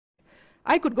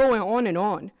I could go on and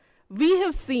on. We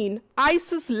have seen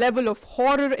ISIS level of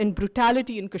horror and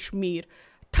brutality in Kashmir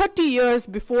 30 years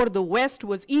before the West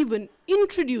was even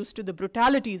introduced to the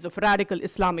brutalities of radical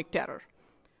Islamic terror.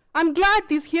 I'm glad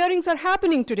these hearings are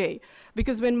happening today,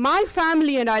 because when my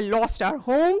family and I lost our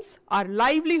homes, our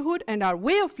livelihood, and our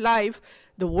way of life,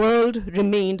 the world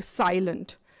remained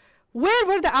silent. Where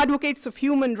were the advocates of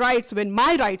human rights when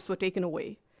my rights were taken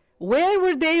away? Where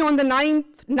were they on the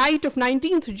night of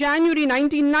 19th January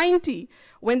 1990,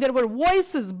 when there were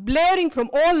voices blaring from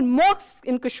all mosques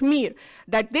in Kashmir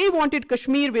that they wanted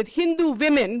Kashmir with Hindu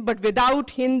women but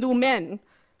without Hindu men?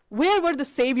 Where were the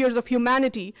saviors of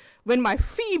humanity when my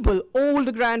feeble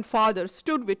old grandfather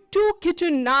stood with 2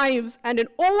 kitchen knives and an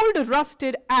old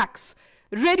rusted axe,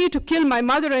 ready to kill my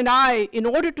mother and I in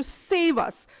order to save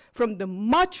us from the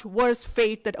much worse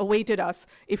fate that awaited us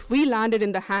if we landed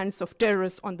in the hands of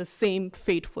terrorists on the same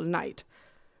fateful night?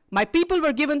 My people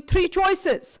were given 3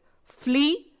 choices: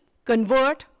 flee,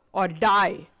 convert, or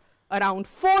die. Around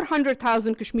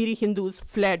 400,000 Kashmiri Hindus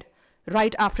fled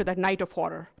right after that night of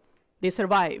horror. They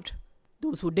survived.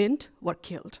 Those who didn't were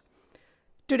killed.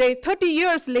 Today, 30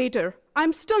 years later,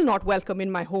 I'm still not welcome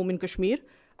in my home in Kashmir.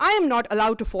 I am not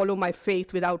allowed to follow my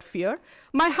faith without fear.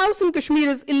 My house in Kashmir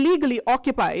is illegally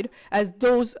occupied, as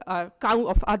those of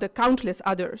countless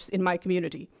others in my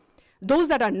community. Those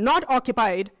that are not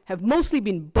occupied have mostly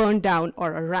been burned down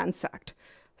or are ransacked.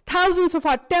 Thousands of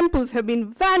our temples have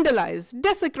been vandalized,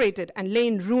 desecrated, and lay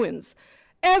in ruins.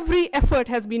 Every effort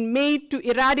has been made to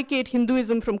eradicate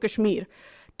Hinduism from Kashmir.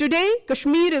 Today,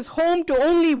 Kashmir is home to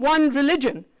only one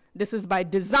religion. This is by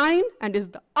design and is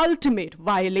the ultimate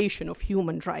violation of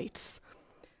human rights.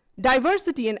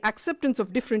 Diversity and acceptance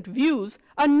of different views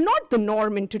are not the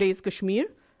norm in today's Kashmir.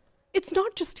 It's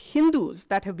not just Hindus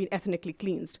that have been ethnically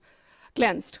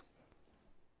cleansed.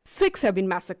 Sikhs have been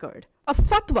massacred. A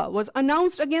fatwa was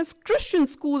announced against Christian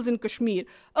schools in Kashmir,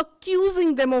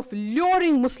 accusing them of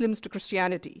luring Muslims to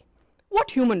Christianity.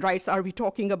 What human rights are we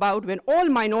talking about when all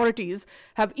minorities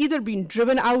have either been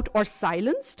driven out or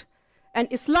silenced? An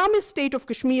Islamist state of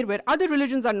Kashmir where other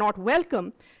religions are not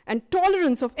welcome and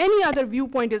tolerance of any other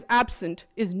viewpoint is absent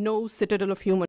is no citadel of human